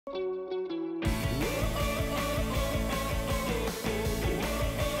What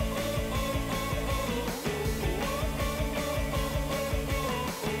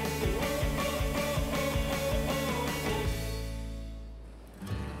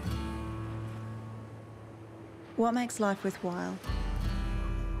makes life worthwhile?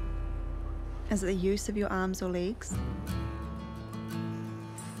 Is it the use of your arms or legs?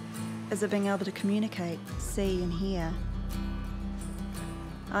 Is it being able to communicate, see and hear?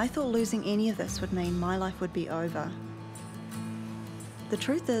 I thought losing any of this would mean my life would be over. The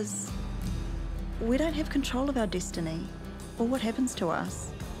truth is, we don't have control of our destiny or what happens to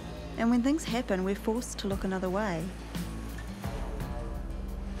us. And when things happen, we're forced to look another way.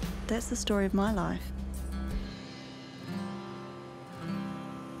 That's the story of my life.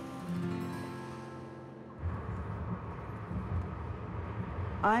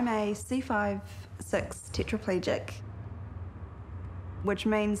 I'm a C5-6 tetraplegic, which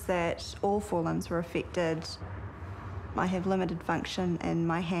means that all 4 limbs were affected. I have limited function in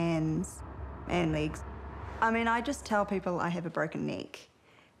my hands and legs. I mean, I just tell people I have a broken neck,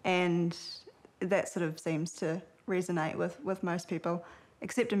 and that sort of seems to resonate with most people,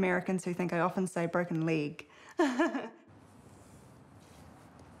 except Americans who think I often say broken leg.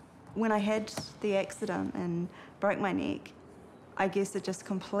 When I had the accident and broke my neck, I guess it just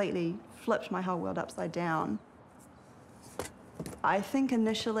completely flipped my whole world upside down. I think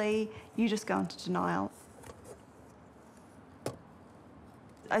initially you just go into denial.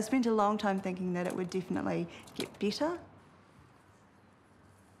 I spent a long time thinking that it would definitely get better.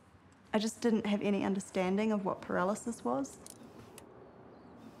 I just didn't have any understanding of what paralysis was.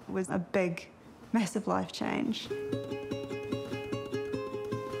 It was a big, massive life change.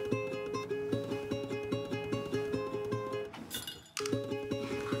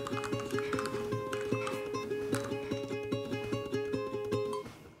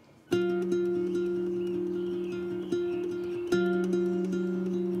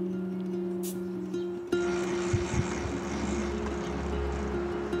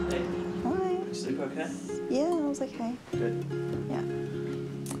 Okay? Yeah, I was okay. Good. Yeah.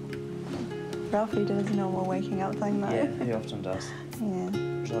 Ralphie did his normal waking up thing though. Yeah, he often does. Yeah.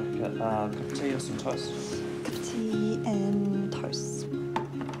 Would you like a cup of tea or some toast? Cup of tea and toast.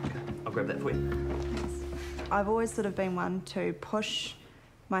 Okay, I'll grab that for you. I've always sort of been one to push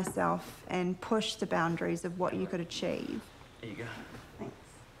myself and push the boundaries of what you could achieve. There you go. Thanks.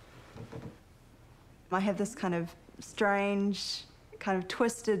 I have this kind of strange, kind of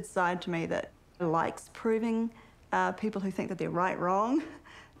twisted side to me that likes proving people who think that they're right wrong.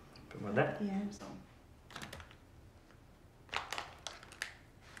 Put like that? Yeah.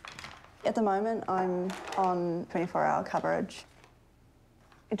 At the moment, I'm on 24-hour coverage.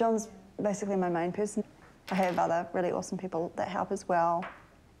 John's basically my main person. I have other really awesome people that help as well.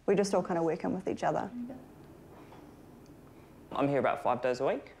 We just all kind of work in with each other. I'm here about 5 days a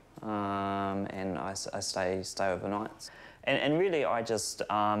week, and I stay overnights. And really, I just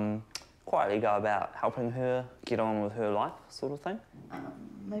quietly go about helping her get on with her life, sort of thing.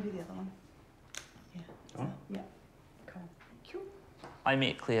 Maybe the other one. Yeah. Oh. Yeah. Cool. Cool. I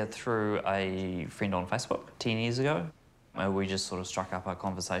met Claire through a friend on Facebook 10 years ago. We just sort of struck up a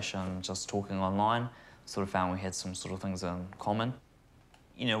conversation, just talking online, sort of found we had some sort of things in common.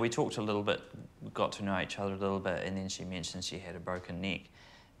 You know, we talked a little bit, we got to know each other a little bit, and then she mentioned she had a broken neck.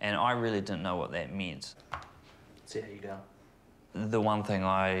 And I really didn't know what that meant. See how you go. The one thing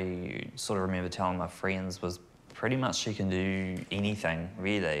I sort of remember telling my friends was pretty much she can do anything,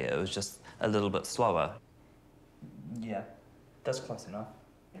 really. It was just a little bit slower. Yeah, that's close enough.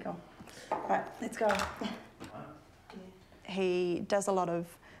 Cool. Right, let's go. He does a lot of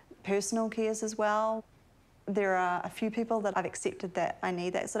personal cares as well. There are a few people that I've accepted that I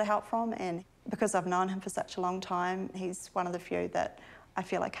need that sort of help from, and because I've known him for such a long time, he's one of the few that I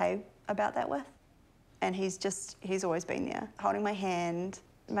feel okay about that with. And he's always been there, holding my hand,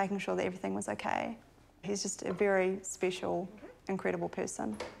 making sure that everything was okay. He's just a very special, incredible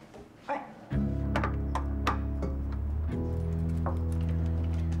person. Right.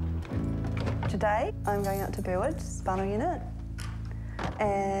 Today, I'm going out to Burwood, Spinal unit,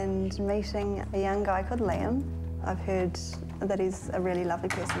 and meeting a young guy called Liam. I've heard that he's a really lovely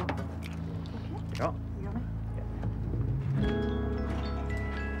person. Sure.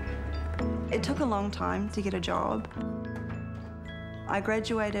 It took a long time to get a job. I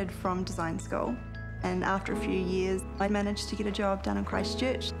graduated from design school, and after a few years, I managed to get a job down in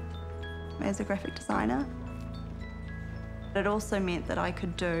Christchurch as a graphic designer. It also meant that I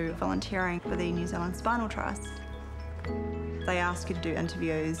could do volunteering for the New Zealand Spinal Trust. They ask you to do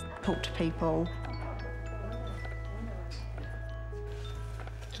interviews, talk to people.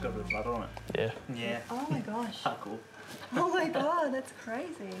 got a bit of blood on it. Yeah. Yeah. Oh my gosh. Ah, cool. Oh my God, that's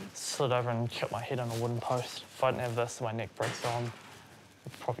crazy. Slid over and hit my head on a wooden post. If I didn't have this, my neck breaks on,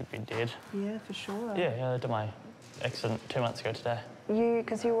 I'd probably be dead. Yeah, for sure. Yeah, I did my accident 2 months ago today.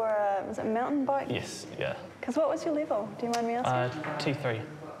 Because you were, was it mountain bike? Yes, yeah. Because what was your level? Do you mind me asking? T3.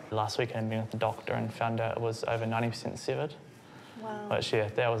 Last week I'd been with the doctor and found out it was over 90% severed. Wow. Which, yeah,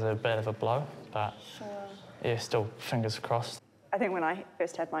 that was a bit of a blow, but Sure. yeah, still fingers crossed. I think when I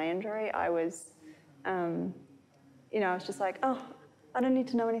first had my injury, I was, you know, I was just like, oh, I don't need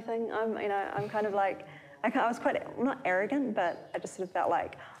to know anything. I'm kind of like, I was quite, not arrogant, but I just sort of felt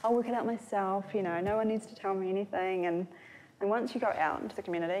like, I'll work it out myself, you know, no one needs to tell me anything. And once you go out into the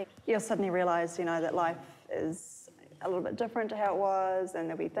community, you'll suddenly realise, you know, that life is a little bit different to how it was, and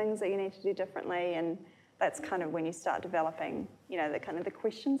there'll be things that you need to do differently, and that's kind of when you start developing, you know, the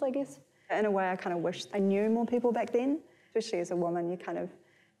questions, I guess. In a way, I kind of wish I knew more people back then, especially as a woman. You kind of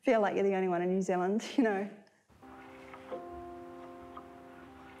feel like you're the only one in New Zealand, you know.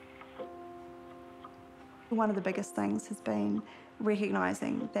 One of the biggest things has been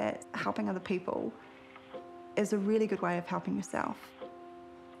recognising that helping other people is a really good way of helping yourself.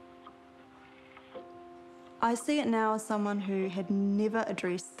 I see it now as someone who had never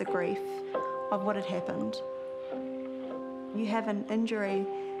addressed the grief of what had happened. You have an injury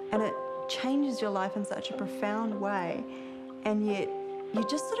and it changes your life in such a profound way, and yet you're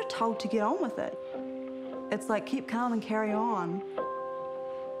just sort of told to get on with it. It's like, keep calm and carry on.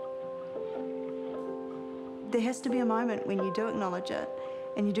 There has to be a moment when you do acknowledge it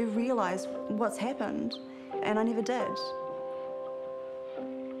and you do realise what's happened, and I never did.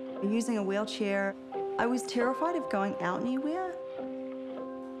 Using a wheelchair, I was terrified of going out anywhere.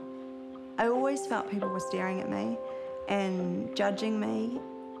 I always felt people were staring at me and judging me.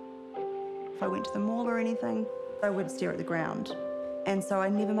 If I went to the mall or anything, I would stare at the ground. And so I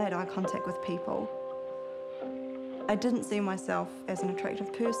never made eye contact with people. I didn't see myself as an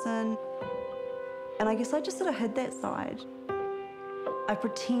attractive person. And I guess I just sort of hid that side. I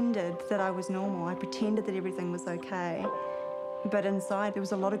pretended that I was normal. I pretended that everything was okay. But inside, there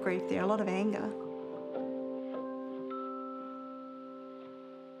was a lot of grief there, a lot of anger.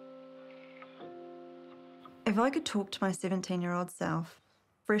 If I could talk to my 17-year-old self,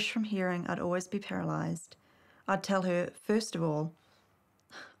 fresh from hearing I'd always be paralysed, I'd tell her, first of all,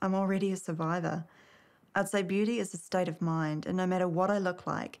 I'm already a survivor. I'd say beauty is a state of mind, and no matter what I look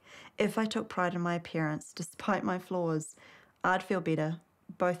like, if I took pride in my appearance, despite my flaws, I'd feel better,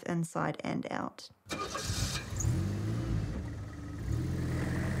 both inside and out.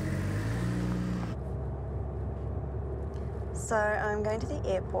 So I'm going to the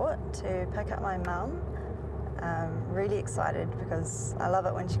airport to pick up my mum. I'm really excited because I love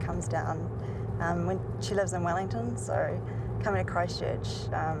it when she comes down. When she lives in Wellington, so coming to Christchurch,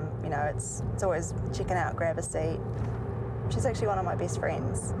 you know, it's always checking out, grab a seat. She's actually one of my best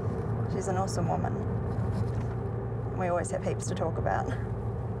friends. She's an awesome woman. We always have heaps to talk about.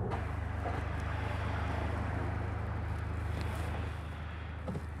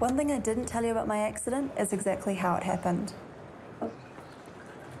 One thing I didn't tell you about my accident is exactly how it happened.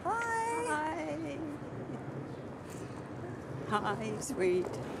 Hi, sweet.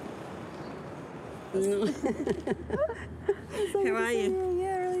 How are you?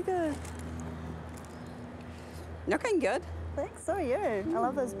 Yeah, really good. Looking good. Thanks, so are you. I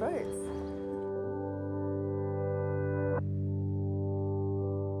love those boots.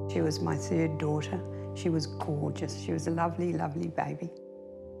 She was my third daughter. She was gorgeous. She was a lovely, lovely baby.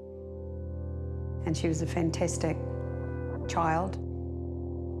 And she was a fantastic child.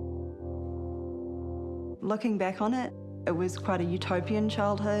 Looking back on it, it was quite a utopian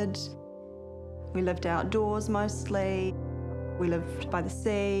childhood. We lived outdoors mostly. We lived by the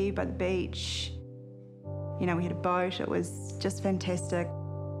sea, by the beach. You know, we had a boat. It was just fantastic.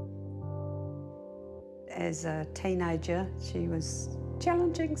 As a teenager, she was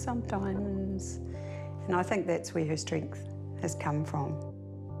challenging sometimes. And I think that's where her strength has come from.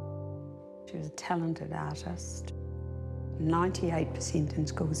 She was a talented artist. 98% in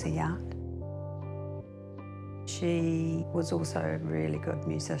school C art. She was also a really good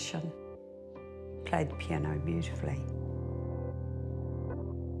musician. Played the piano beautifully.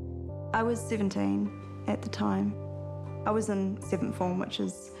 I was 17 at the time. I was in 7th form, which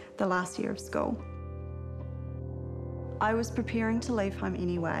is the last year of school. I was preparing to leave home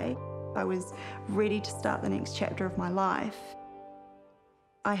anyway. I was ready to start the next chapter of my life.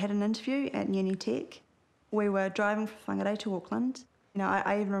 I had an interview at Uni Tech. We were driving from Whangarei to Auckland. You know,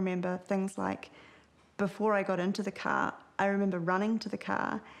 I even remember things like, before I got into the car, I remember running to the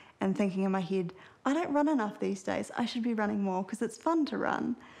car and thinking in my head, I don't run enough these days. I should be running more because it's fun to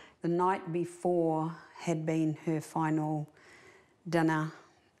run. The night before had been her final dinner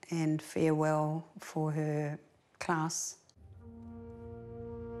and farewell for her class.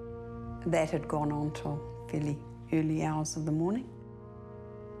 That had gone on till fairly early hours of the morning.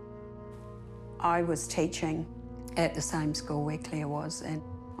 I was teaching at the same school where Claire was, and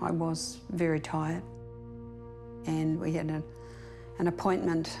I was very tired. And we had an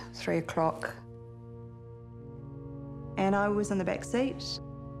appointment, 3 o'clock. And I was in the back seat.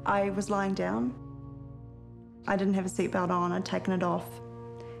 I was lying down. I didn't have a seatbelt on, I'd taken it off.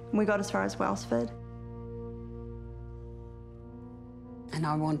 And we got as far as Wellsford. And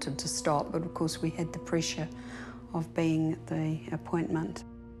I wanted to stop, but of course we had the pressure of being at the appointment.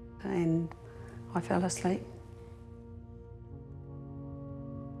 And I fell asleep.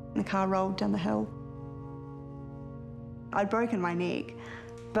 The car rolled down the hill. I'd broken my neck,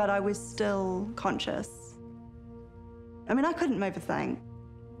 but I was still conscious. I mean, I couldn't move a thing.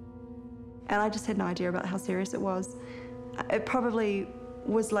 And I just had no idea about how serious it was. It probably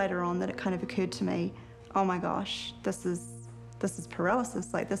was later on that it kind of occurred to me, oh my gosh, this is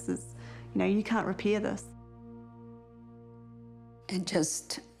paralysis. Like, this is, you know, you can't repair this. And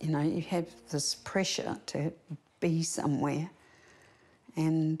just, you know, you have this pressure to be somewhere,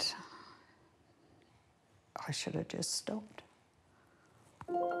 and I should have just stopped.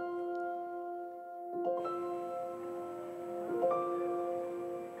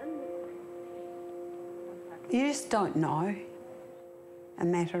 You just don't know. A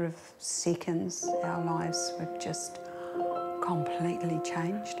matter of seconds, our lives were just completely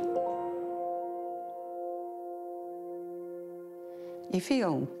changed. You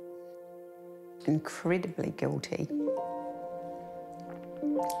feel incredibly guilty.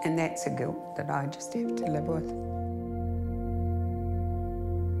 And that's a guilt that I just have to live with.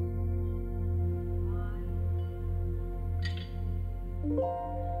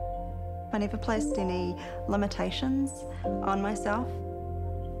 I never placed any limitations on myself.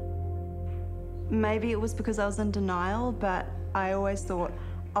 Maybe it was because I was in denial, but I always thought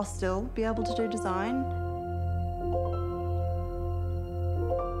I'll still be able to do design.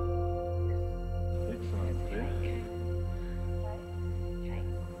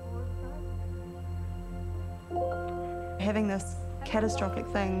 Having this catastrophic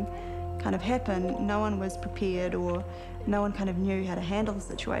thing kind of happen, no one was prepared, or no one kind of knew how to handle the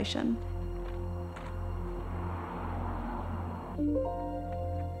situation.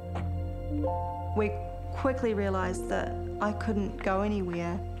 We quickly realised that I couldn't go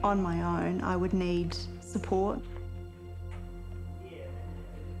anywhere on my own. I would need support.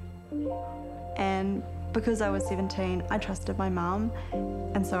 And because I was 17, I trusted my mum,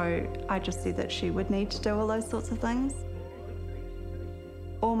 and so I just said that she would need to do all those sorts of things.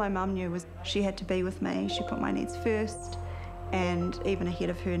 All my mum knew was she had to be with me. She put my needs first, and even ahead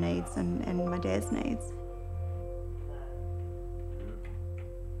of her needs and my dad's needs.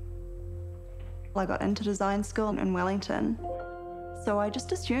 I got into design school in Wellington, so I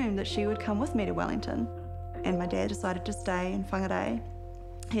just assumed that she would come with me to Wellington. And my dad decided to stay in Whangarei.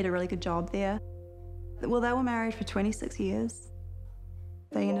 He had a really good job there. Well, they were married for 26 years.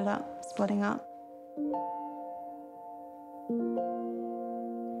 They ended up splitting up.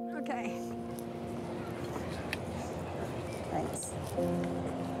 Okay. Thanks.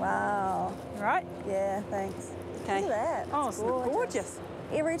 Wow. Right? Yeah, thanks. Okay. Look at that. Oh, it's gorgeous.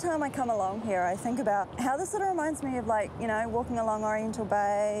 Every time I come along here, I think about how this sort of reminds me of, like, you know, walking along Oriental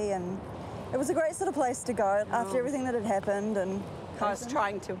Bay, and it was a great sort of place to go after everything that had happened. And I was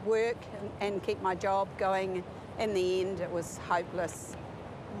trying to work and keep my job going. In the end, it was hopeless.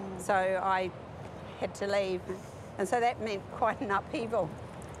 So I had to leave. And so that meant quite an upheaval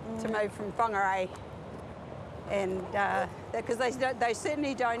to move from Whangarei. And because they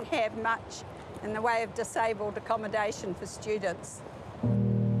certainly don't have much in the way of disabled accommodation for students.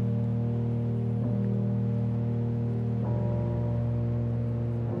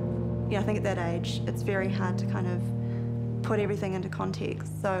 Yeah, I think at that age, it's very hard to kind of put everything into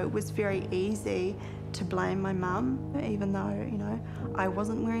context. So it was very easy to blame my mum, even though, you know, I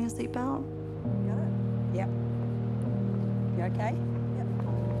wasn't wearing a seatbelt. Got it? Yep. You okay? Yep.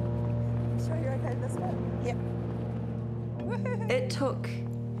 You sure you're okay this way? Yep. It took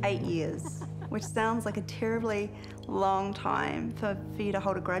 8 years, which sounds like a terribly long time for you to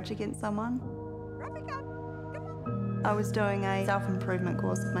hold a grudge against someone. I was doing a self-improvement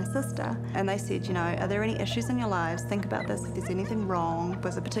course with my sister, and they said, you know, are there any issues in your lives? Think about this, if there's anything wrong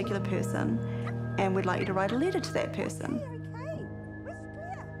with a particular person, and we'd like you to write a letter to that person.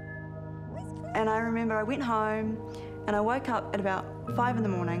 And I remember I went home And I woke up at about 5 in the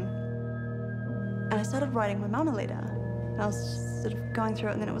morning and I started writing my mum a letter. And I was just sort of going through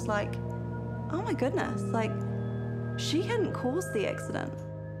it, and then it was like, oh my goodness, like, she hadn't caused the accident.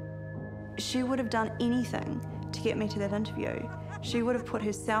 She would have done anything to get me to that interview. She would have put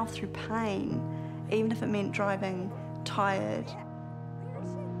herself through pain, even if it meant driving tired.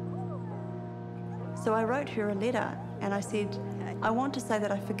 So I wrote her a letter and I said, I want to say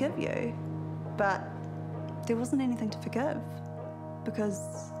that I forgive you, but there wasn't anything to forgive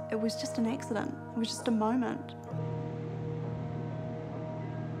because it was just an accident. It was just a moment.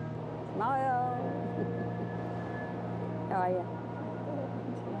 Smile. How are you?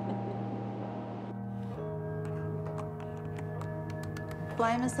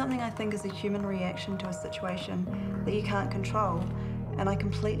 Blame is something I think is a human reaction to a situation that you can't control, and I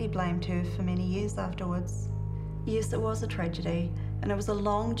completely blamed her for many years afterwards. Yes, it was a tragedy, and it was a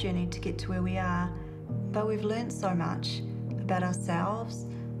long journey to get to where we are, but we've learned so much about ourselves,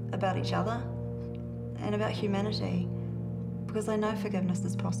 about each other, and about humanity, because I know forgiveness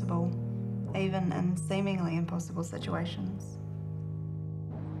is possible, even in seemingly impossible situations.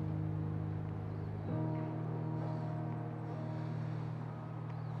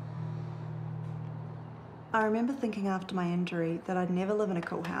 I remember thinking after my injury that I'd never live in a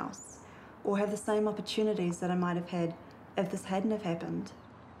cool house or have the same opportunities that I might have had if this hadn't have happened.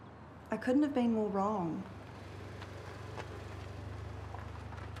 I couldn't have been more wrong.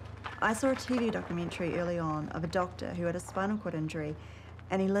 I saw a TV documentary early on of a doctor who had a spinal cord injury,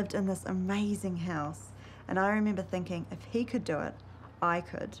 and he lived in this amazing house. And I remember thinking, if he could do it, I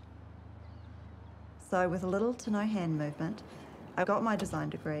could. So with little to no hand movement, I got my design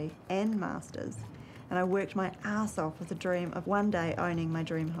degree and master's, and I worked my ass off with the dream of one day owning my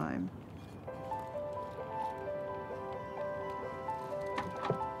dream home.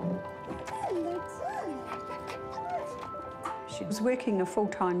 She was working a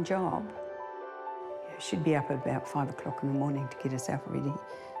full-time job. She'd be up at about 5 o'clock in the morning to get herself ready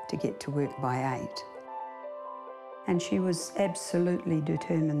to get to work by 8. And she was absolutely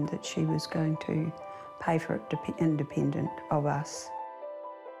determined that she was going to pay for it independent of us.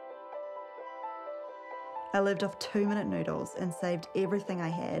 I lived off 2-minute noodles and saved everything I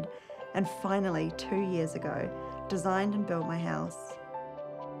had, and finally, 2 years ago, designed and built my house.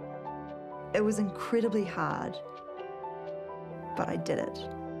 It was incredibly hard, but I did it.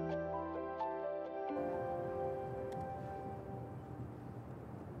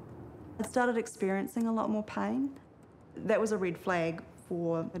 I started experiencing a lot more pain. That was a red flag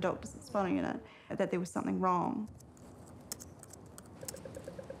for the doctors at the spinal unit, that there was something wrong.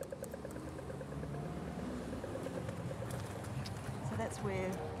 So that's where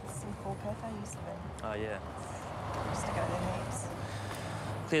some cool cafe used to be. Oh, yeah. Used to go there heaps.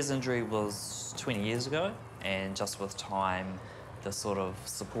 Claire's injury was 20 years ago, and just with time, the sort of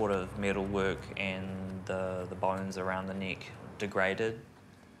supportive metal work and the bones around the neck degraded.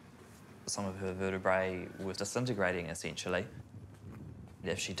 Some of her vertebrae were disintegrating, essentially.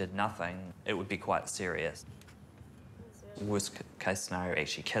 If she did nothing, it would be quite serious. Worst case scenario,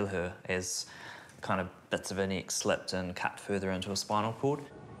 actually kill her, as kind of bits of her neck slipped and cut further into a spinal cord.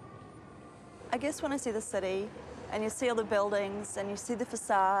 I guess when I see the city and you see all the buildings and you see the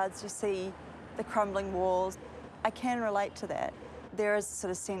facades, you see the crumbling walls, I can relate to that. There is a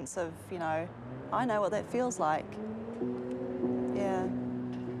sort of sense of, you know, I know what that feels like. Yeah.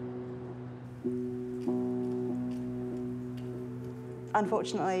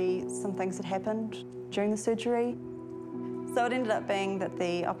 Unfortunately, some things had happened during the surgery. So it ended up being that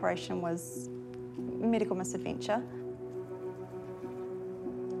the operation was medical misadventure.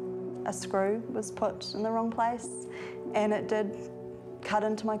 A screw was put in the wrong place and it did cut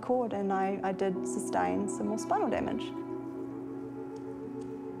into my cord, and I did sustain some more spinal damage.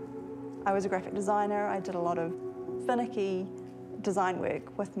 I was a graphic designer. I did a lot of finicky design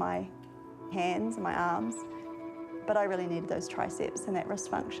work with my hands and my arms, but I really needed those triceps and that wrist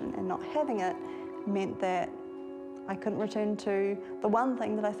function, and not having it meant that I couldn't return to the one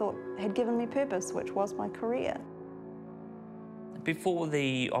thing that I thought had given me purpose, which was my career. Before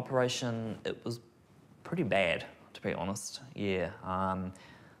the operation, it was pretty bad, to be honest. Yeah,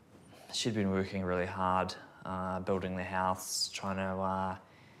 she'd been working really hard, building the house, trying to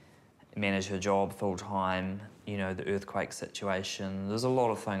manage her job full time. You know, the earthquake situation. There's a lot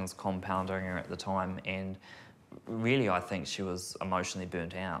of things compounding her at the time, and really, I think she was emotionally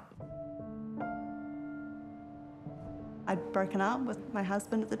burnt out. I'd broken up with my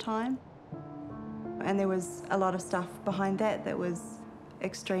husband at the time, and there was a lot of stuff behind that that was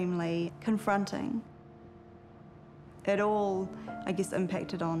extremely confronting. It all, I guess,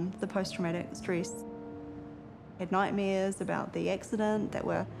 impacted on the post-traumatic stress. I had nightmares about the accident that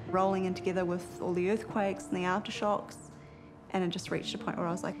were rolling in together with all the earthquakes and the aftershocks. And it just reached a point where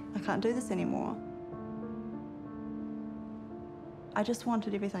I was like, I can't do this anymore. I just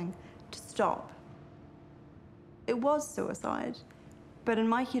wanted everything to stop. It was suicide, but in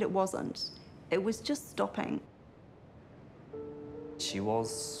my head it wasn't. It was just stopping. She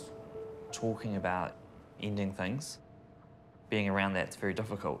was talking about ending things. Being around that's very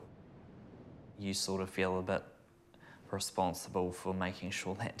difficult. You sort of feel a bit responsible for making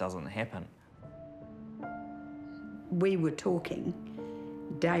sure that doesn't happen. We were talking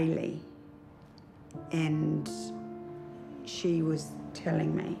daily, and she was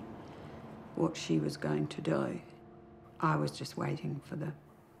telling me what she was going to do. I was just waiting for the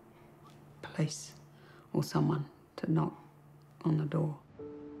police or someone to knock on the door.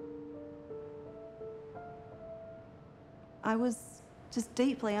 I was just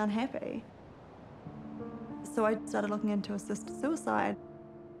deeply unhappy. So I started looking into assisted suicide.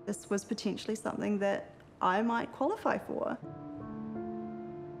 This was potentially something that I might qualify for.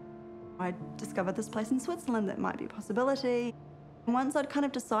 I discovered this place in Switzerland that might be a possibility. And once I'd kind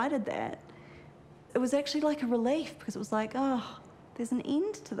of decided that, it was actually like a relief, because it was like, oh, there's an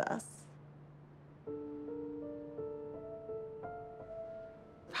end to this.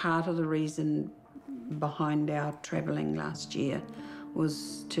 Part of the reason behind our travelling last year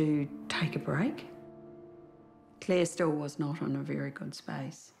was to take a break. Claire still was not in a very good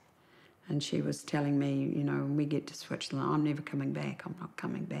space. And she was telling me, you know, when we get to Switzerland, I'm never coming back, I'm not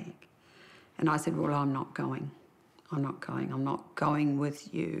coming back. And I said, well, I'm not going. I'm not going. I'm not going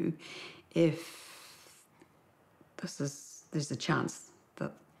with you if there's a chance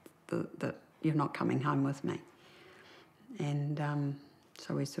that you're not coming home with me. And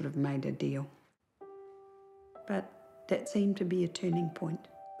so we sort of made a deal. But that seemed to be a turning point.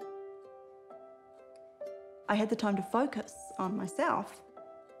 I had the time to focus on myself.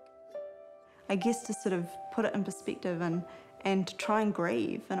 I guess to sort of put it in perspective and to try and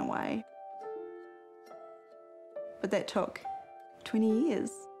grieve in a way. But that took 20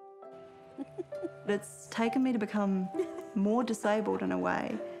 years. It's taken me to become more disabled in a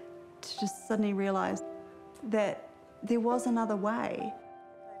way, to just suddenly realise that there was another way.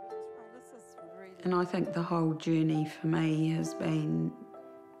 And I think the whole journey for me has been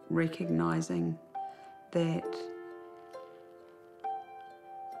recognising that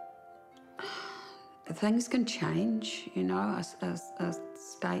things can change, you know, a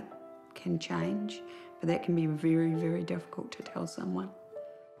state can change, but that can be very, very difficult to tell someone.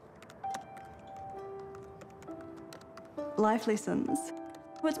 Life lessons.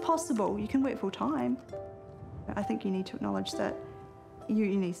 It's possible, you can work full time. I think you need to acknowledge that you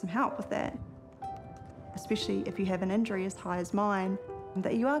need some help with that. Especially if you have an injury as high as mine,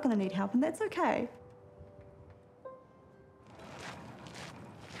 that you are going to need help, and that's okay.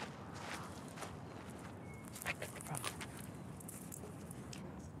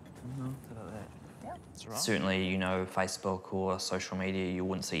 Certainly, you know, Facebook or social media, you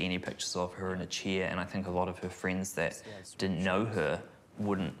wouldn't see any pictures of her in a chair, and I think a lot of her friends that didn't know her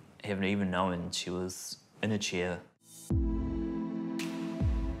wouldn't have even known she was in a chair.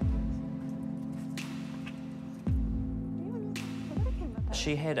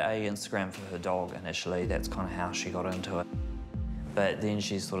 She had a Instagram for her dog initially, that's kind of how she got into it. But then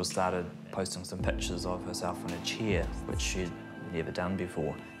she sort of started posting some pictures of herself in a chair, which she'd never done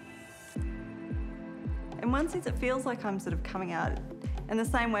before. In one sense, it feels like I'm sort of coming out in the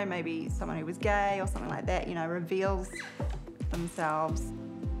same way maybe someone who was gay or something like that, you know, reveals themselves.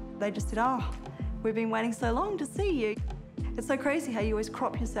 They just said, oh, we've been waiting so long to see you. It's so crazy how you always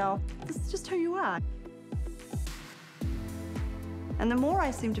crop yourself. This is just who you are. And the more I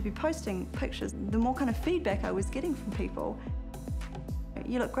seemed to be posting pictures, the more kind of feedback I was getting from people.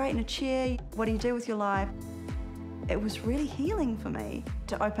 You look great in a chair. What do you do with your life? It was really healing for me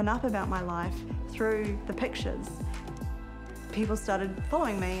to open up about my life through the pictures. People started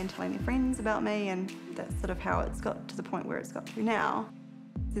following me and telling their friends about me, and that's sort of how it's got to the point where it's got to now.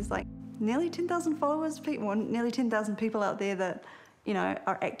 There's like nearly 10,000 followers, nearly 10,000 people out there that, you know,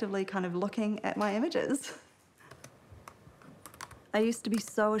 are actively kind of looking at my images. I used to be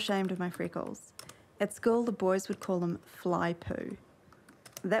so ashamed of my freckles. At school, the boys would call them fly poo.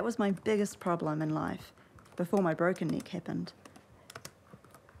 That was my biggest problem in life, before my broken neck happened.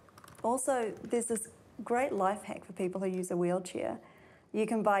 Also, there's this great life hack for people who use a wheelchair. You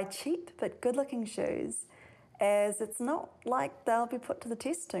can buy cheap but good-looking shoes, as it's not like they'll be put to the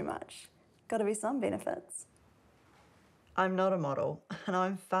test too much. Got to be some benefits. I'm not a model, and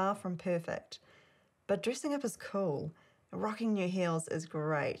I'm far from perfect. But dressing up is cool, Rocking new heels is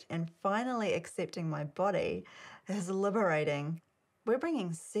great, and finally accepting my body is liberating. We're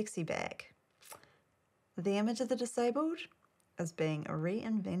bringing sexy back. The image of the disabled is being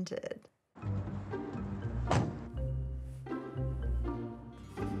reinvented.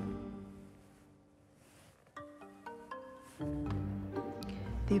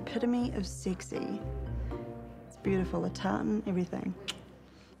 The epitome of sexy. It's beautiful, the tartan, everything.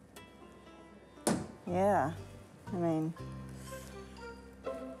 Yeah, I mean,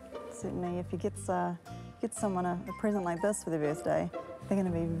 certainly if you get someone a present like this for their birthday, they're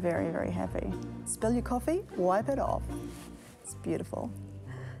going to be very, very happy. Spill your coffee, wipe it off. It's beautiful.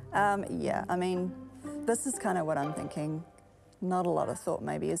 Yeah, I mean, this is kind of what I'm thinking. Not a lot of thought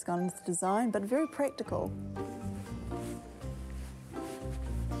maybe has gone into the design, but very practical.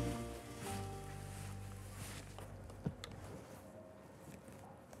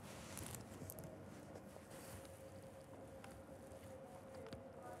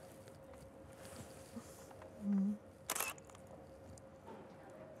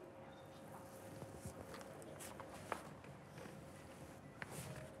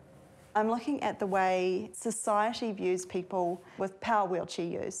 I'm looking at the way society views people with power wheelchair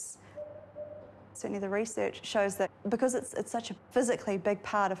use. Certainly the research shows that because it's such a physically big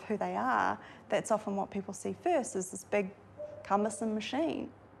part of who they are, that's often what people see first, is this big cumbersome machine.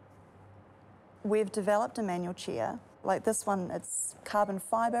 We've developed a manual chair. Like this one, it's carbon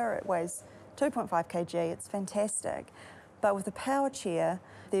fibre, it weighs 2.5 kg, it's fantastic. But with a power chair,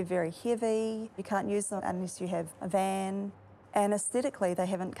 they're very heavy. You can't use them unless you have a van. And aesthetically, they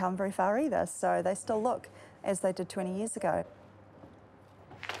haven't come very far either, so they still look as they did 20 years ago.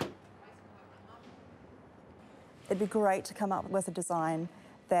 It'd be great to come up with a design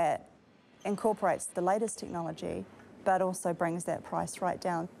that incorporates the latest technology, but also brings that price right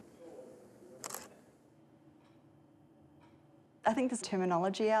down. I think there's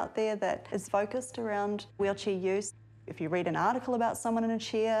terminology out there that is focused around wheelchair use. If you read an article about someone in a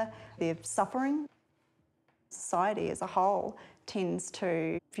chair, they're suffering. Society as a whole tends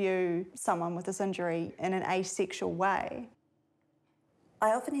to view someone with this injury in an asexual way.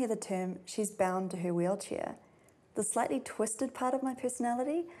 I often hear the term, she's bound to her wheelchair. The slightly twisted part of my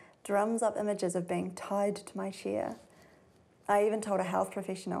personality drums up images of being tied to my chair. I even told a health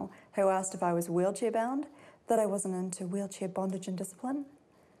professional who asked if I was wheelchair bound that I wasn't into wheelchair bondage and discipline.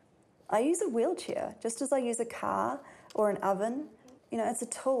 I use a wheelchair just as I use a car or an oven. You know, it's a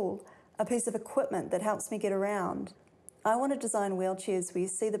tool, a piece of equipment that helps me get around. I want to design wheelchairs where you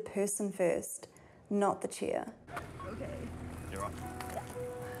see the person first, not the chair. Okay. You're right. Yeah.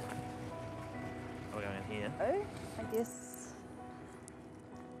 Are we going in here? Oh, I guess.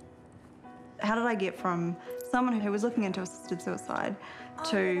 How did I get from someone who was looking into assisted suicide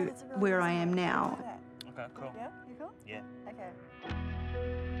to where I am now? Okay, cool. Yeah, you cool? Yeah. Okay.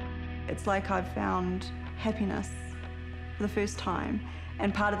 It's like I've found happiness for the first time.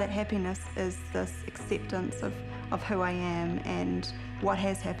 And part of that happiness is this acceptance of who I am and what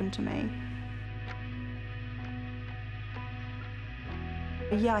has happened to me.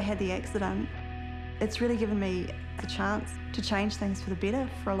 Yeah, I had the accident. It's really given me the chance to change things for the better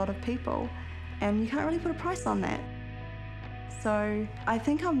for a lot of people. And you can't really put a price on that. So I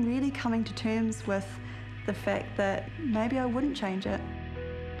think I'm really coming to terms with the fact that maybe I wouldn't change it.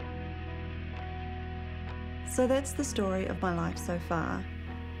 So that's the story of my life so far.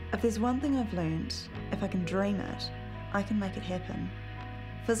 If there's one thing I've learned, if I can dream it, I can make it happen.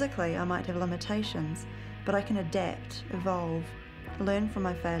 Physically, I might have limitations, but I can adapt, evolve, learn from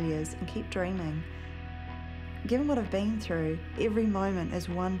my failures, and keep dreaming. Given what I've been through, every moment is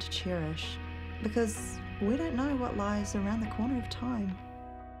one to cherish, because we don't know what lies around the corner of time.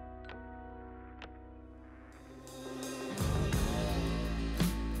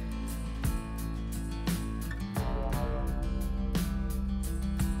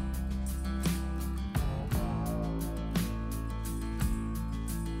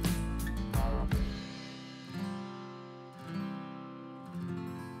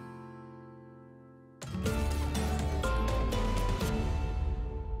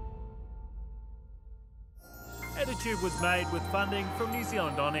 Attitude was made with funding from New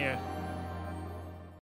Zealand On Air.